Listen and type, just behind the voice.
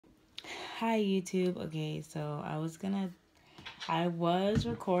Hi YouTube. Okay, so I was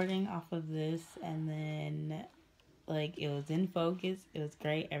recording off of this, and then like it was in focus. It was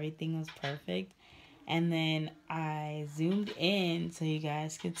great. Everything was perfect. And then I zoomed in so you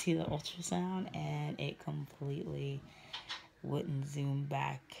guys could see the ultrasound, and it completely wouldn't zoom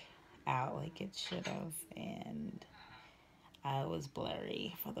back out like it should have, and I was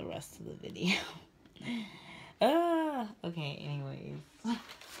blurry for the rest of the video. Okay, anyways.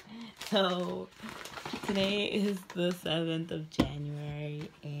 So today is the 7th of January,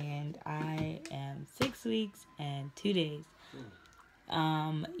 and I am 6 weeks and 2 days.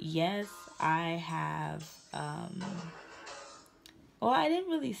 Yes, I have, well, I didn't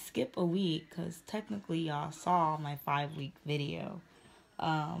really skip a week, because technically y'all saw my 5-week video.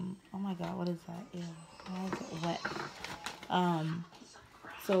 Oh my god, what is that? Ew, why is it wet?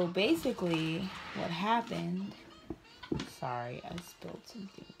 So basically, what happened, sorry, I spilled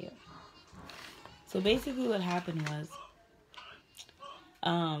something here. So basically what happened was,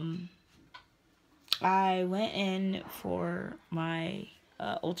 I went in for my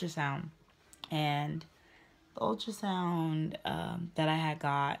ultrasound, and the ultrasound that I had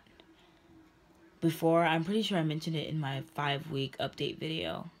got before, I'm pretty sure I mentioned it in my 5-week update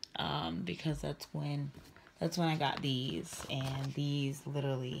video, because that's when I got these, and these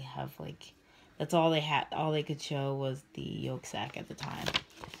literally have that's all they had. All they could show was the yolk sac at the time.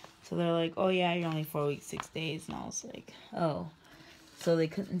 So they're like, oh yeah, you're only 4 weeks, 6 days. And I was like, oh. So they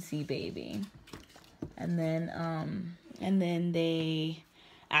couldn't see baby. And then they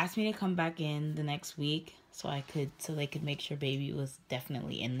asked me to come back in the next week so they could make sure baby was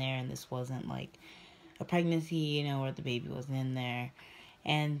definitely in there, and this wasn't like a pregnancy, where the baby wasn't in there.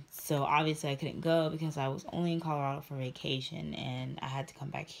 And so obviously I couldn't go because I was only in Colorado for vacation, and I had to come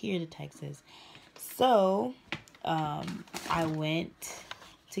back here to Texas. So I went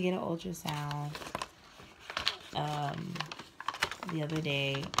to get an ultrasound the other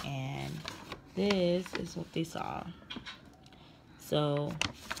day, and this is what they saw. So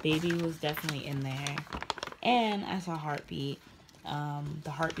baby was definitely in there, and I saw heartbeat.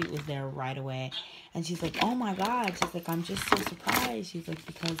 The heartbeat was there right away, and she's like, oh my god, she's like, I'm just so surprised. She's like,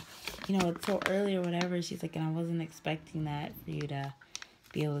 because it's so early or whatever. She's like, and I wasn't expecting that for you to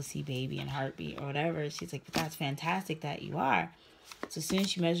be able to see baby and heartbeat or whatever. She's like, but that's fantastic that you are. So as soon as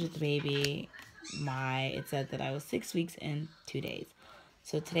she measured the baby, it said that I was 6 weeks and 2 days.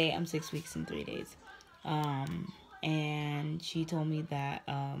 So today I'm 6 weeks and 3 days. And she told me that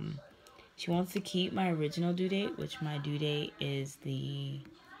she wants to keep my original due date, which my due date is the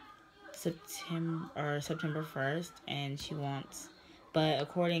September 1st, and she wants, but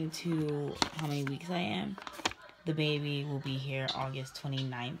according to how many weeks I am, the baby will be here August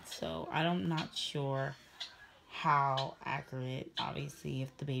 29th. So I'm not sure how accurate. Obviously,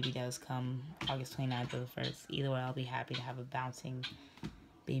 if the baby does come August 29th or the 1st, either way, I'll be happy to have a bouncing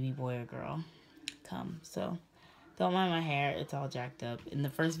baby boy or girl come. So don't mind my hair, it's all jacked up. In the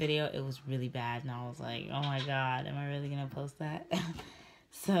first video, it was really bad, and I was like, oh my god, am I really gonna post that?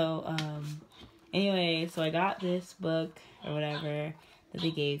 So anyway, so I got this book or whatever that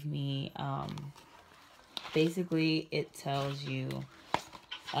they gave me. Basically it tells you,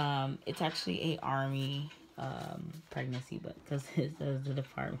 it's actually a Army pregnancy book, because it says the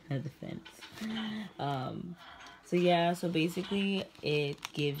Department of Defense. So yeah, so basically it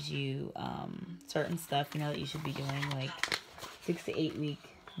gives you certain stuff that you should be doing, like 6 to 8 week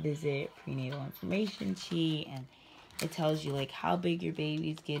visit, prenatal information sheet, and it tells you like how big your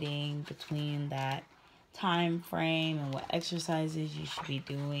baby's getting between that time frame and what exercises you should be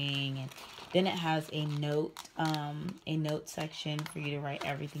doing. And then it has a note section for you to write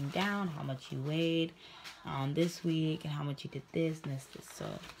everything down, how much you weighed this week and how much you did this and this. So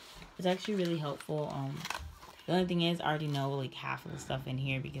it's actually really helpful. The only thing is, I already know like half of the stuff in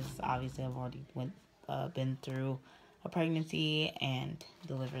here, because obviously I've already been through a pregnancy and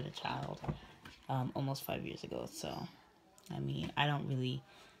delivered a child almost 5 years ago. So I mean, I don't really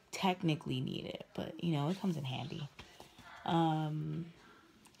technically need it, but it comes in handy.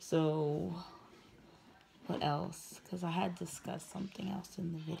 So what else? Because I had discussed something else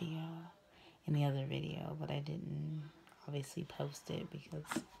in the other video, but I didn't obviously post it because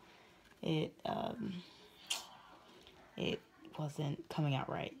it wasn't coming out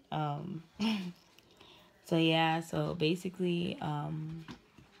right. So yeah, so basically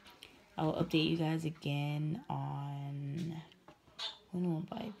I'll update you guys again on when will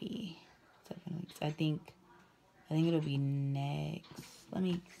I be 7 weeks. I think it'll be next. Let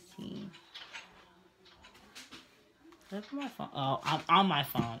me see. Did I put my phone? Oh, I'm on my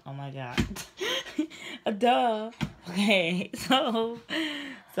phone. Oh my god. Duh. Okay, so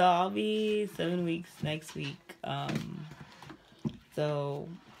So I'll be 7 weeks next week.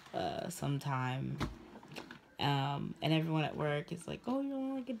 Sometime. And everyone at work is like, oh, you're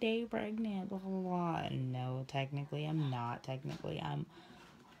only like a day pregnant, blah, blah, blah. And no, technically, I'm not. Technically, I'm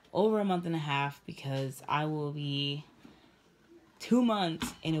over a month and a half because I will be 2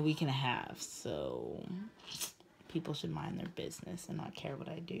 months in a week and a half. So people should mind their business and not care what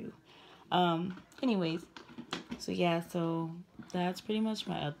I do. Anyways, so that's pretty much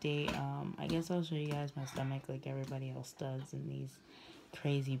my update. I guess I'll show you guys my stomach like everybody else does in these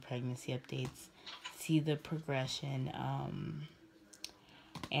crazy pregnancy updates. See the progression.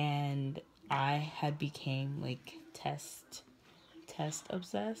 And I had became like test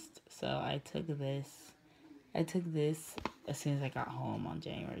obsessed. So I took this as soon as I got home on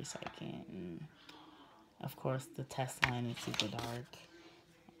January 2nd. And of course, the test line is super dark.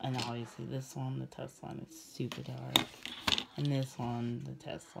 And obviously this one, the test line is super dark. And this one, the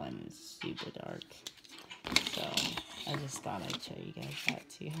test line is super dark. So I just thought I'd show you guys that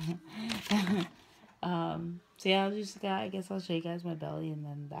too. So yeah, I guess I'll show you guys my belly and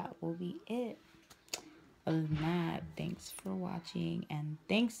then that will be it. Other than that, thanks for watching and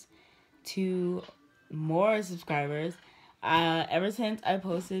thanks to more subscribers. Ever since I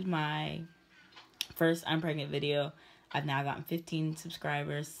posted my first I'm pregnant video, I've now gotten 15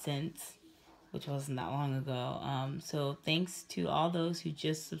 subscribers since, which wasn't that long ago. So thanks to all those who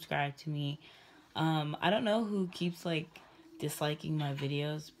just subscribed to me. I don't know who keeps like disliking my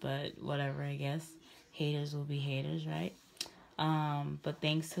videos, but whatever, I guess. Haters will be haters, right? But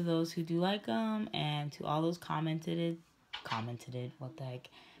thanks to those who do like them and to all those commented, what the heck?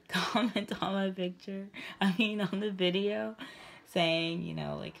 Comment on my picture, on the video, saying, you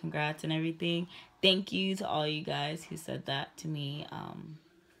know, like congrats and everything. Thank you to all you guys who said that to me.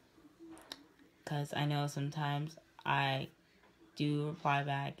 Because I know sometimes I do reply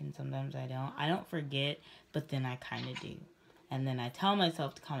back and sometimes I don't. I don't forget, but then I kind of do. And then I tell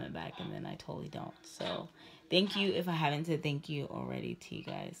myself to comment back and then I totally don't. So thank you if I haven't said thank you already to you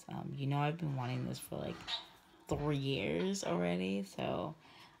guys. You know I've been wanting this for like 3 years already. So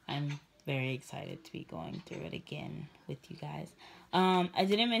I'm very excited to be going through it again with you guys. I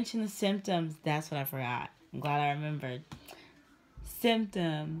didn't mention the symptoms. That's what I forgot. I'm glad I remembered.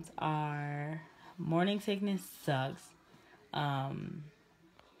 Symptoms are morning sickness sucks.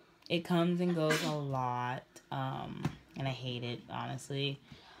 It comes and goes a lot, and I hate it, honestly,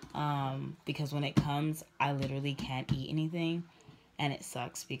 because when it comes, I literally can't eat anything, and it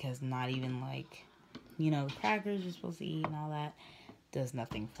sucks because not even, like, you know, the crackers you're supposed to eat and all that does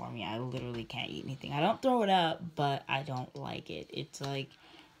nothing for me. I literally can't eat anything. I don't throw it up, but I don't like it. It's like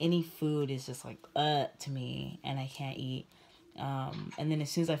any food is just like, to me, and I can't eat. And then as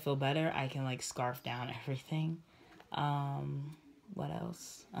soon as I feel better, I can, like, scarf down everything. What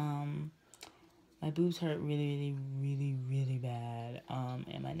else? My boobs hurt really, really, really, really bad.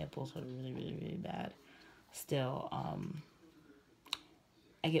 And my nipples hurt really, really, really bad. Still,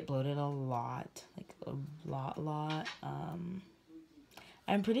 I get bloated a lot. Like, a lot.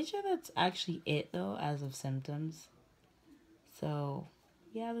 I'm pretty sure that's actually it, though, as of symptoms. So,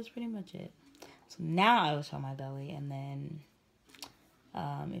 yeah, that's pretty much it. So now I will show my belly, and then,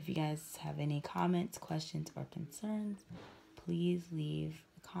 if you guys have any comments, questions, or concerns, please leave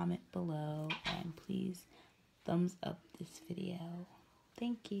a comment below and please thumbs up this video.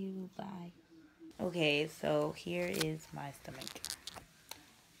 Thank you. Bye. Okay, so here is my stomach.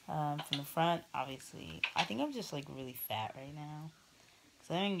 From the front, obviously, I think I'm just like really fat right now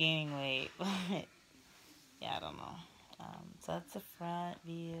because I've been gaining weight. But yeah, I don't know. So that's the front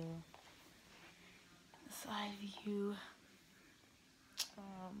view, the side view.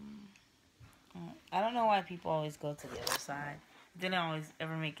 I don't know why people always go to the other side. It didn't always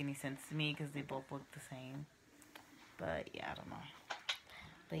ever make any sense to me because they both look the same. But yeah, I don't know.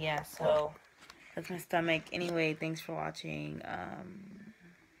 But yeah, so that's my stomach. Anyway, thanks for watching.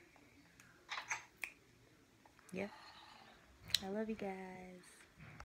 Yeah. I love you guys.